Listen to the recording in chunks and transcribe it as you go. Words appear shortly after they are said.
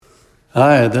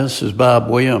Hi, this is Bob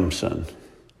Williamson.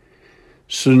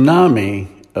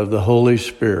 Tsunami of the Holy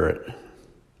Spirit.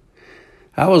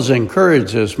 I was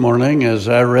encouraged this morning as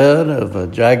I read of a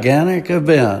gigantic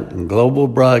event and global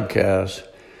broadcast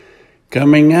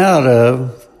coming out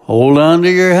of, hold on to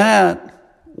your hat,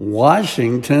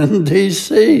 Washington,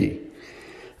 D.C.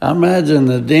 I imagine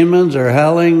the demons are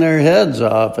howling their heads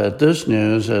off at this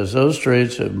news, as those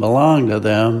streets have belonged to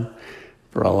them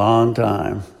for a long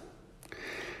time.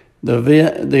 The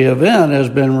event has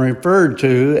been referred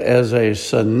to as a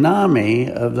tsunami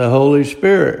of the Holy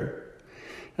Spirit.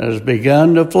 It has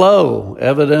begun to flow,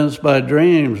 evidenced by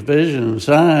dreams, visions,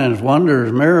 signs,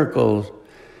 wonders, miracles,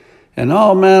 and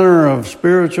all manner of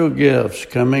spiritual gifts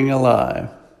coming alive.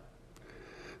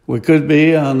 We could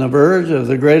be on the verge of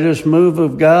the greatest move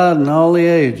of God in all the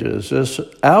ages. This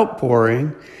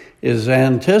outpouring is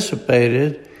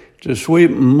anticipated to sweep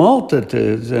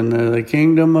multitudes into the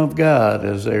kingdom of God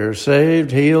as they are saved,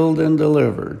 healed, and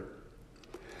delivered.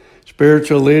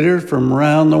 Spiritual leaders from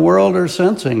around the world are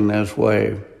sensing this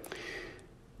wave.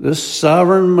 This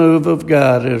sovereign move of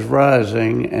God is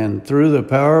rising, and through the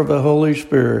power of the Holy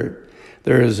Spirit,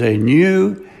 there is a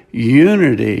new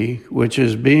unity which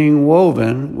is being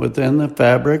woven within the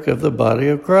fabric of the body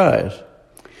of Christ.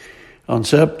 On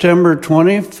September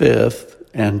 25th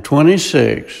and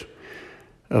 26th,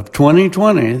 of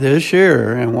 2020, this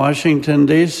year in Washington,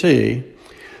 D.C.,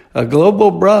 a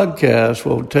global broadcast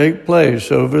will take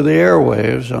place over the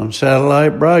airwaves on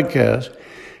satellite broadcasts,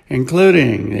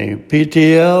 including the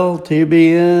PTL,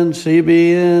 TBN,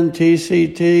 CBN,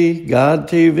 TCT, God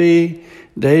TV,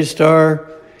 Daystar,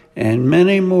 and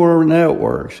many more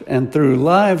networks, and through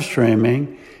live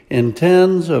streaming in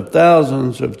tens of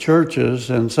thousands of churches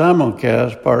and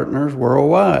simulcast partners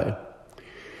worldwide.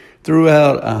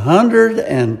 Throughout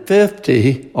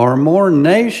 150 or more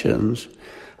nations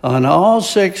on all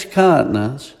 6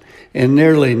 continents in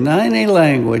nearly 90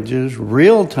 languages,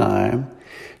 real-time,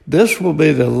 this will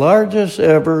be the largest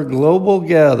ever global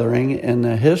gathering in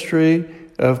the history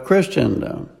of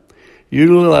Christendom,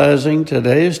 utilizing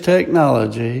today's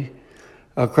technology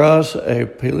across a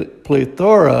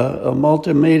plethora of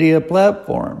multimedia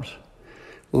platforms,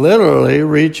 literally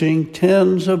reaching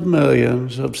tens of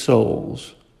millions of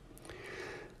souls.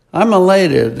 I'm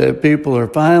elated that people are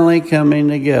finally coming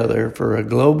together for a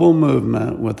global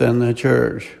movement within the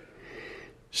church.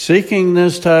 Seeking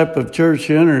this type of church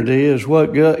unity is what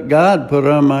God put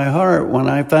on my heart when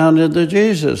I founded the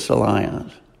Jesus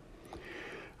Alliance.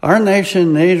 Our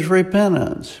nation needs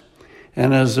repentance,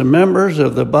 and as the members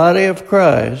of the body of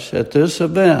Christ at this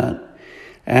event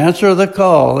answer the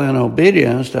call in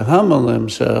obedience to humble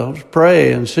themselves,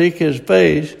 pray, and seek His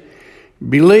face,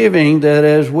 believing that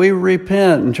as we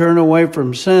repent and turn away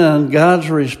from sin, God's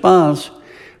response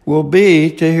will be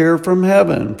to hear from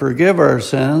heaven, forgive our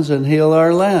sins, and heal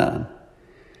our land.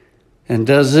 And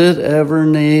does it ever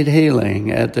need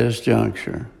healing at this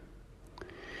juncture?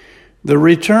 The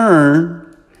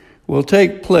return will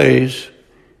take place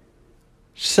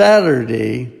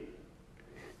Saturday,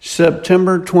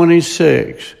 September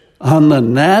 26th, on the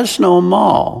National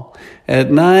Mall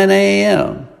at 9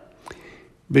 a.m.,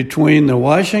 between the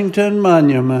Washington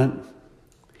Monument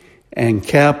and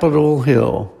Capitol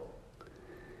Hill,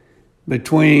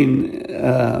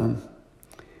 and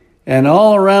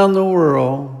all around the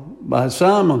world by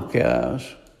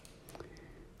simulcast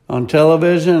on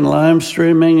television and live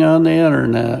streaming on the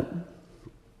internet.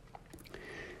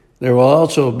 There will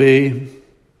also be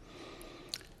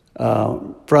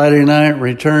Friday night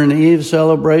Return Eve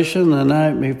celebration the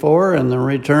night before, and the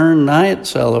Return Night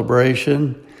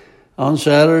celebration on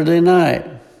Saturday night.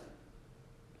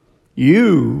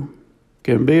 You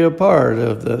can be a part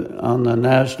of on the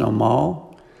National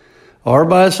Mall or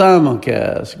by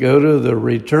simulcast. Go to the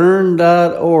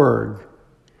return.org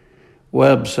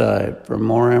website for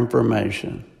more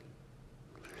information.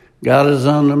 God is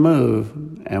on the move,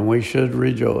 and we should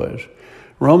rejoice.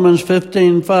 Romans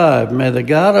 15:5, may the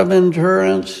God of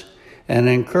endurance and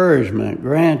encouragement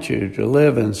grant you to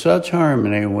live in such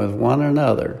harmony with one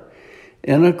another,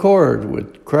 in accord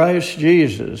with Christ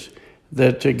Jesus,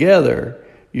 that together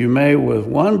you may with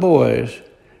one voice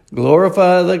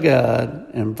glorify the God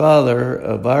and Father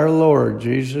of our Lord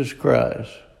Jesus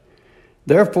Christ.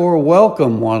 Therefore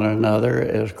welcome one another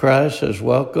as Christ has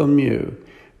welcomed you,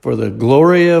 for the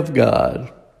glory of God.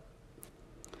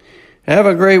 Have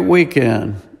a great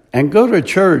weekend, and go to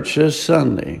church this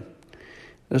Sunday.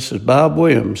 This is Bob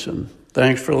Williamson.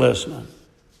 Thanks for listening.